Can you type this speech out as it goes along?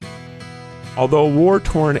Although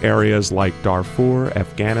war-torn areas like Darfur,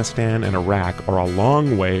 Afghanistan, and Iraq are a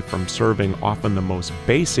long way from serving often the most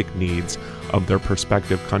basic needs of their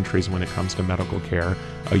respective countries when it comes to medical care,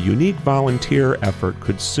 a unique volunteer effort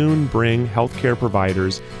could soon bring healthcare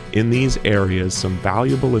providers in these areas some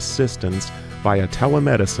valuable assistance via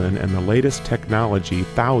telemedicine and the latest technology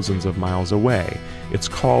thousands of miles away. It's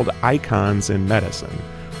called Icons in Medicine.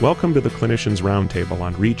 Welcome to the Clinicians Roundtable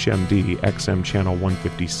on ReachMD XM Channel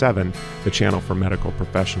 157, the channel for medical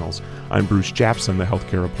professionals. I'm Bruce Japsen, the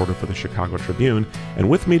healthcare reporter for the Chicago Tribune, and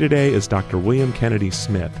with me today is Dr. William Kennedy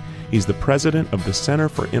Smith. He's the president of the Center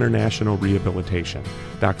for International Rehabilitation.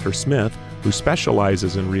 Dr. Smith, who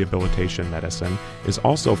specializes in rehabilitation medicine, is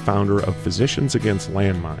also founder of Physicians Against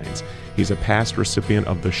Landmines. He's a past recipient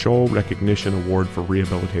of the Scholl Recognition Award for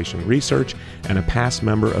Rehabilitation Research and a past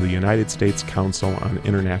member of the United States Council on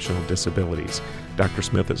International Disabilities. Dr.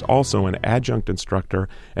 Smith is also an adjunct instructor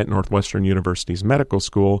at Northwestern University's Medical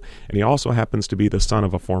School, and he also happens to be the son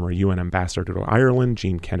of a former UN ambassador to Ireland,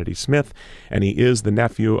 Gene Kennedy Smith, and he is the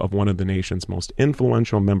nephew of one of the nation's most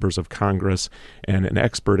influential members of Congress and an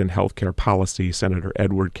expert in healthcare policy, Senator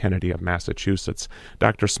Edward Kennedy of Massachusetts.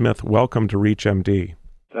 Dr. Smith, welcome to ReachMD.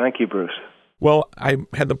 Thank you, Bruce. Well, I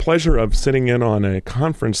had the pleasure of sitting in on a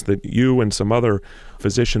conference that you and some other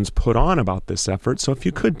physicians put on about this effort. So if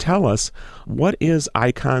you could tell us, what is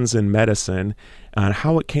Icons in Medicine, and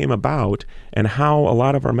how it came about, and how a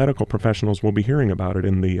lot of our medical professionals will be hearing about it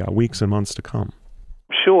in the weeks and months to come.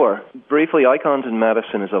 Sure. Briefly, Icons in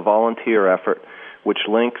Medicine is a volunteer effort which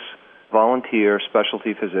links volunteer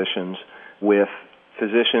specialty physicians with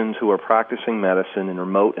physicians who are practicing medicine in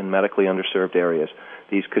remote and medically underserved areas.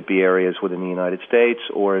 These could be areas within the United States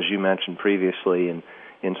or, as you mentioned previously,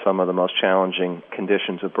 in some of the most challenging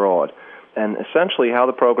conditions abroad. And essentially how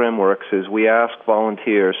the program works is we ask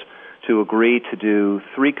volunteers to agree to do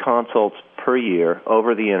 3 consults per year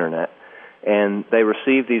over the Internet, and they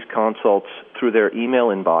receive these consults through their email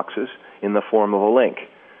inboxes in the form of a link.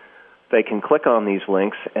 They can click on these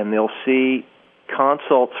links and they'll see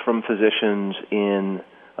consults from physicians in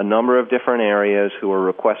a number of different areas who are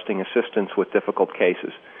requesting assistance with difficult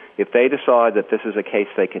cases. If they decide that this is a case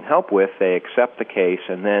they can help with, they accept the case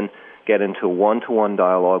and then get into one-to-one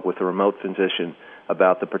dialogue with a remote physician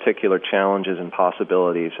about the particular challenges and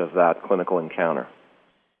possibilities of that clinical encounter.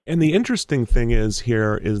 And the interesting thing is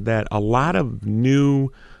that a lot of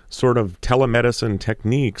new sort of telemedicine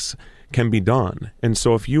techniques can be done. And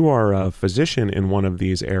so if you are a physician in one of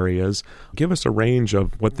these areas, give us a range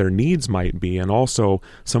of what their needs might be and also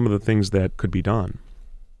some of the things that could be done.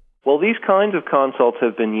 Well, these kinds of consults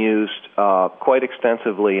have been used quite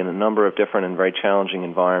extensively in a number of different and very challenging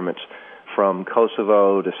environments, from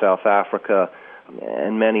Kosovo to South Africa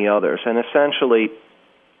and many others. And essentially,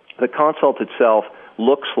 the consult itself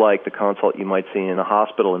looks like the consult you might see in a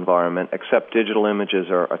hospital environment, except digital images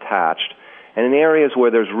are attached. And in areas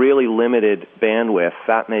where there's really limited bandwidth,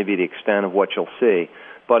 that may be the extent of what you'll see.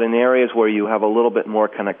 But in areas where you have a little bit more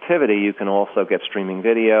connectivity, you can also get streaming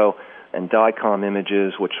video and DICOM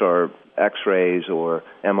images, which are X-rays or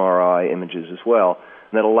MRI images as well,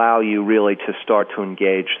 that allow you really to start to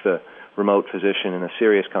engage the remote physician in a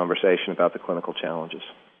serious conversation about the clinical challenges.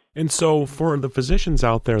 And so for the physicians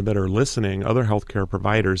out there that are listening, other healthcare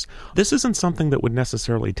providers, this isn't something that would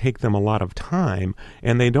necessarily take them a lot of time,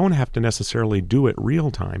 and they don't have to necessarily do it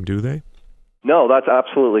real time, do they? No, that's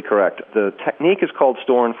absolutely correct. The technique is called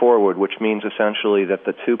store and forward, which means essentially that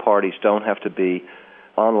the two parties don't have to be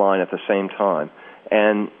online at the same time.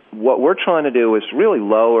 And what we're trying to do is really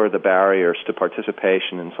lower the barriers to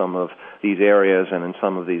participation in some of these areas and in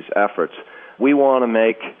some of these efforts. We want to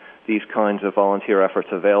make these kinds of volunteer efforts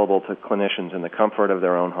available to clinicians in the comfort of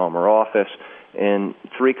their own home or office. And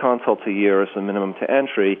 3 consults a year is the minimum to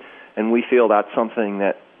entry, and we feel that's something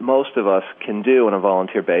that most of us can do on a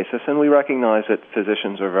volunteer basis. And we recognize that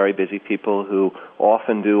physicians are very busy people who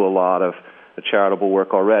often do a lot of charitable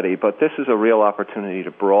work already, but this is a real opportunity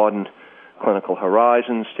to broaden clinical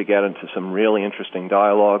horizons, to get into some really interesting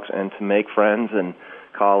dialogues, and to make friends and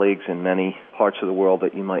colleagues in many parts of the world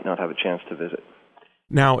that you might not have a chance to visit.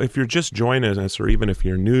 Now, if you're just joining us, or even if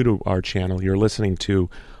you're new to our channel, you're listening to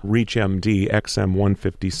ReachMD XM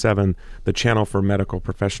 157, the channel for medical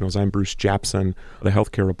professionals. I'm Bruce Japsen, the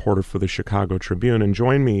healthcare reporter for the Chicago Tribune, and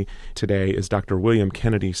join me today is Dr. William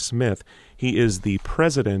Kennedy Smith. He is the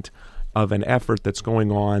president of an effort that's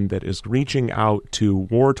going on that is reaching out to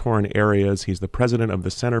war-torn areas. He's the president of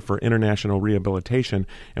the Center for International Rehabilitation,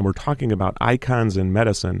 and we're talking about Icons in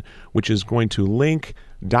Medicine, which is going to link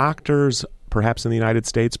doctors, perhaps in the United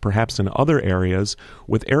States, perhaps in other areas,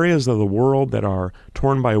 with areas of the world that are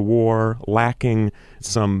torn by war, lacking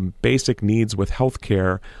some basic needs with health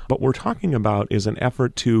care. What we're talking about is an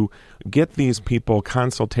effort to get these people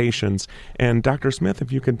consultations. And Dr. Smith,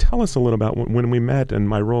 if you could tell us a little about when we met in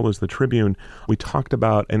my role as the Tribune, we talked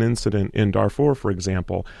about an incident in Darfur, for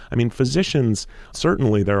example. I mean, physicians,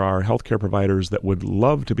 certainly there are healthcare providers that would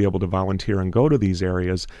love to be able to volunteer and go to these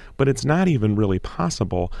areas, but it's not even really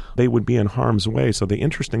possible. They would be in harm's way. So the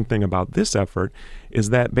interesting thing about this effort is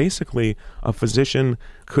that basically a physician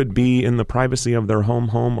could be in the privacy of their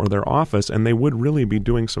home or their office, and they would really be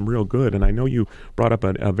doing some real good. And I know you brought up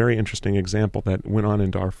a very interesting example that went on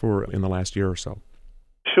in Darfur in the last year or so.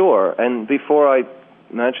 Sure. And before I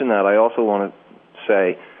mention that, I also want to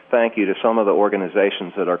say thank you to some of the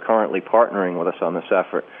organizations that are currently partnering with us on this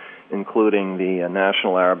effort, including the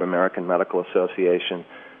National Arab American Medical Association,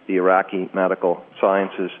 the Iraqi Medical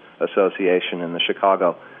Sciences Association, and the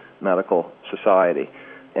Chicago Medical Society.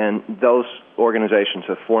 And those organizations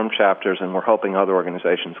have formed chapters, and we're hoping other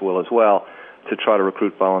organizations will as well, to try to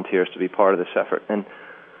recruit volunteers to be part of this effort. And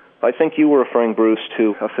I think you were referring, Bruce,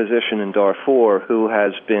 to a physician in Darfur who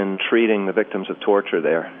has been treating the victims of torture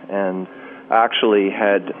there and actually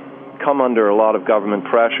had come under a lot of government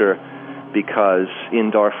pressure because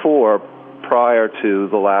in Darfur, prior to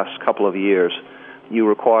the last couple of years, you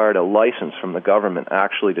required a license from the government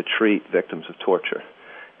actually to treat victims of torture.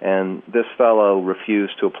 And this fellow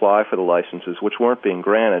refused to apply for the licenses, which weren't being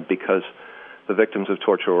granted because the victims of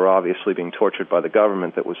torture were obviously being tortured by the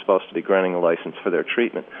government that was supposed to be granting a license for their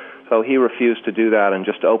treatment. So he refused to do that and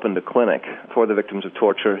just opened a clinic for the victims of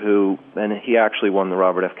torture and he actually won the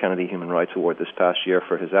Robert F. Kennedy Human Rights Award this past year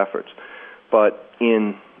for his efforts. But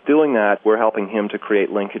in doing that, we're helping him to create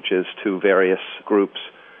linkages to various groups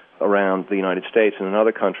around the United States and in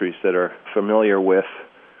other countries that are familiar with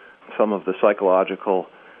some of the psychological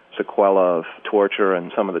sequela of torture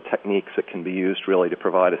and some of the techniques that can be used really to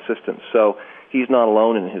provide assistance. So he's not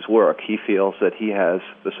alone in his work. He feels that he has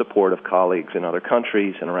the support of colleagues in other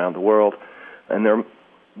countries and around the world. And there are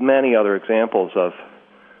many other examples of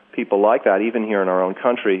people like that, even here in our own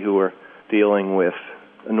country, who are dealing with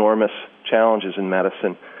enormous challenges in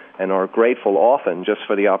medicine and are grateful often just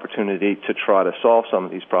for the opportunity to try to solve some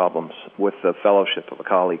of these problems with the fellowship of a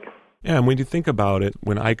colleague. Yeah, and when you think about it,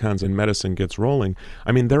 when Icons in Medicine gets rolling,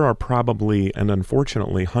 I mean, there are probably, and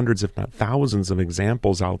unfortunately, hundreds, if not thousands of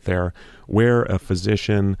examples out there where a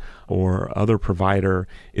physician or other provider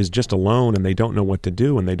is just alone and they don't know what to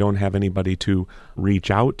do and they don't have anybody to reach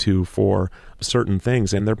out to for certain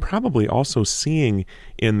things. And they're probably also seeing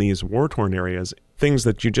in these war-torn areas things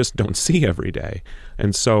that you just don't see every day.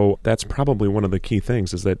 And so that's probably one of the key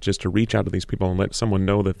things, is that just to reach out to these people and let someone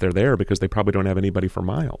know that they're there because they probably don't have anybody for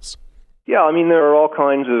miles. Yeah, I mean, there are all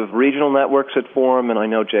kinds of regional networks that form, and I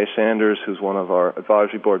know Jay Sanders, who's one of our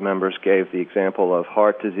advisory board members, gave the example of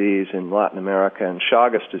heart disease in Latin America and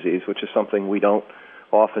Chagas disease, which is something we don't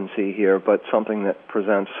often see here, but something that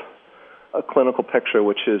presents a clinical picture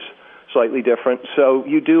which is slightly different. So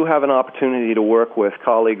you do have an opportunity to work with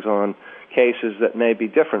colleagues on cases that may be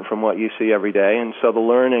different from what you see every day, and so the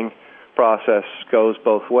learning process goes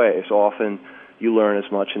both ways. Often you learn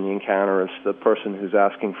as much in the encounter as the person who's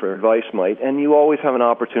asking for advice might, and you always have an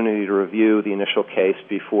opportunity to review the initial case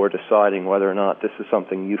before deciding whether or not this is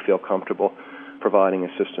something you feel comfortable providing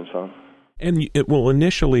assistance on. And it will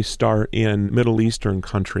initially start in Middle Eastern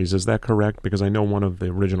countries, is that correct? Because I know one of the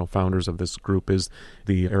original founders of this group is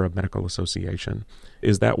the Arab Medical Association.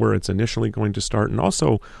 Is that where it's initially going to start? And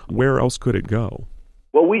also, where else could it go?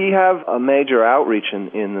 Well, we have a major outreach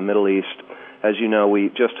in the Middle East. As you know, we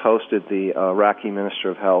just hosted the Iraqi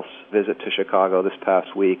Minister of Health's visit to Chicago this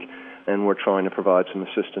past week, and we're trying to provide some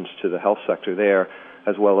assistance to the health sector there,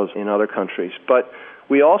 as well as in other countries. But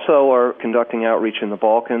we also are conducting outreach in the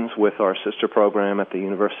Balkans with our sister program at the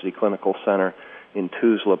University Clinical Center in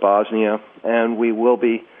Tuzla, Bosnia, and we will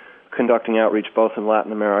be conducting outreach both in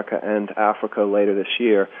Latin America and Africa later this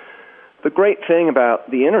year. The great thing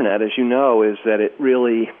about the Internet, as you know, is that it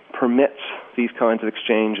really permits these kinds of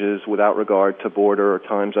exchanges without regard to border or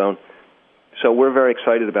time zone. So we're very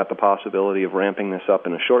excited about the possibility of ramping this up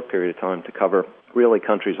in a short period of time to cover really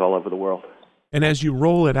countries all over the world. And as you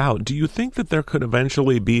roll it out, do you think that there could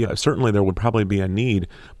eventually be, certainly there would probably be a need,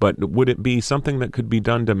 but would it be something that could be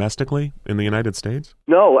done domestically in the United States?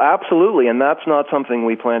 No, absolutely, and that's not something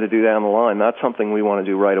we plan to do down the line. That's something we want to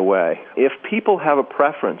do right away. If people have a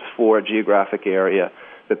preference for a geographic area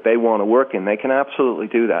that they want to work in, they can absolutely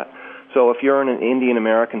do that. So if you're an Indian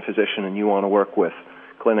American physician and you want to work with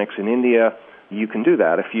clinics in India, you can do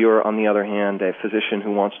that. If you're, on the other hand, a physician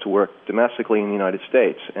who wants to work domestically in the United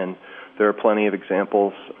States and There are plenty of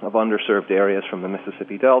examples of underserved areas from the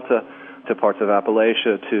Mississippi Delta to parts of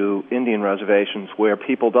Appalachia to Indian reservations where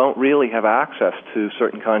people don't really have access to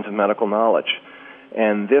certain kinds of medical knowledge.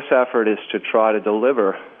 And this effort is to try to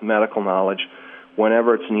deliver medical knowledge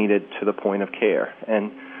whenever it's needed to the point of care.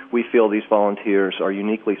 And we feel these volunteers are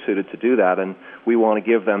uniquely suited to do that, and we want to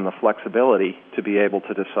give them the flexibility to be able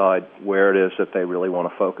to decide where it is that they really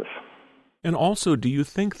want to focus. And also, do you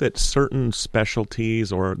think that certain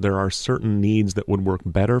specialties or there are certain needs that would work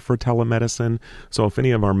better for telemedicine? So if any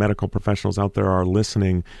of our medical professionals out there are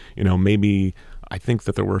listening, maybe I think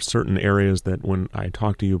that there were certain areas that when I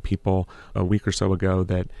talked to you people a week or so ago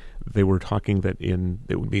that they were talking that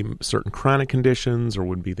there would be certain chronic conditions or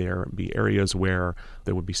would be areas where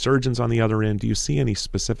there would be surgeons on the other end. Do you see any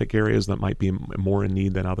specific areas that might be more in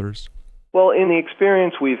need than others? Well, in the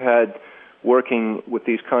experience we've had working with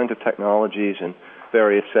these kinds of technologies in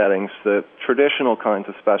various settings, the traditional kinds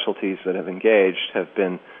of specialties that have engaged have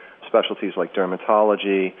been specialties like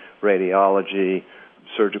dermatology, radiology,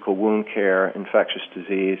 surgical wound care, infectious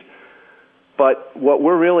disease. But what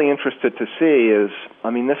we're really interested to see is,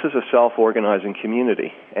 this is a self-organizing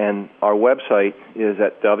community, and our website is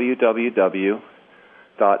at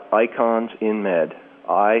www.iconsinmed,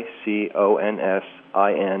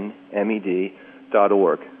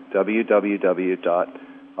 iconsinmed.org,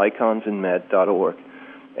 www.iconsinmed.org.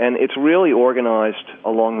 And it's really organized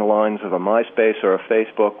along the lines of a MySpace or a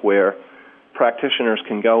Facebook where practitioners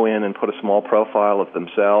can go in and put a small profile of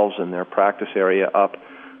themselves and their practice area up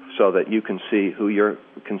so that you can see who you're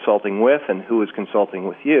consulting with and who is consulting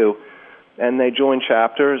with you. And they join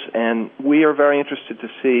chapters, and we are very interested to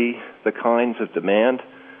see the kinds of demand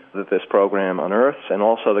that this program unearths and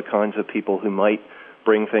also the kinds of people who might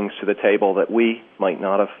bring things to the table that we might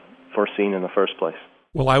not have foreseen in the first place.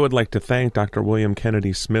 Well, I would like to thank Dr. William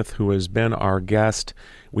Kennedy Smith, who has been our guest.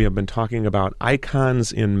 We have been talking about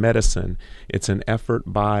Icons in Medicine. It's an effort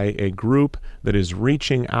by a group that is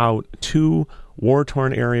reaching out to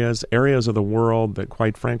war-torn areas of the world that,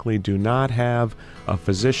 quite frankly, do not have a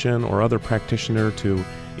physician or other practitioner to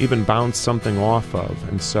even bounce something off of.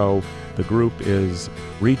 And so the group is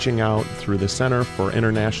reaching out through the Center for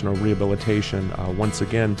International Rehabilitation. Once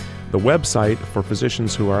again, the website for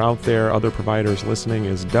physicians who are out there, other providers listening,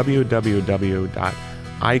 is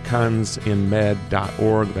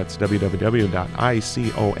www.iconsinmed.org. That's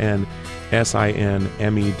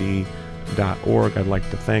www.iconsinmed.org. I'd like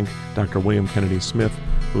to thank Dr. William Kennedy Smith,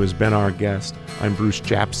 who has been our guest. I'm Bruce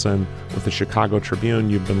Japson with the Chicago Tribune.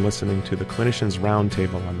 You've been listening to the Clinicians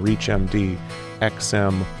Roundtable on ReachMD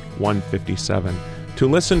XM 157. To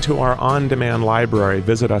listen to our on-demand library,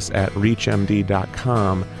 visit us at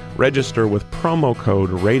reachmd.com. Register with promo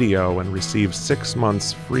code RADIO and receive 6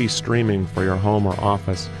 months free streaming for your home or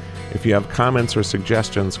office. If you have comments or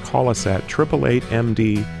suggestions, call us at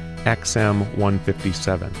 888-MD XM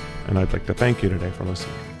 157. And I'd like to thank you today for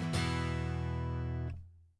listening.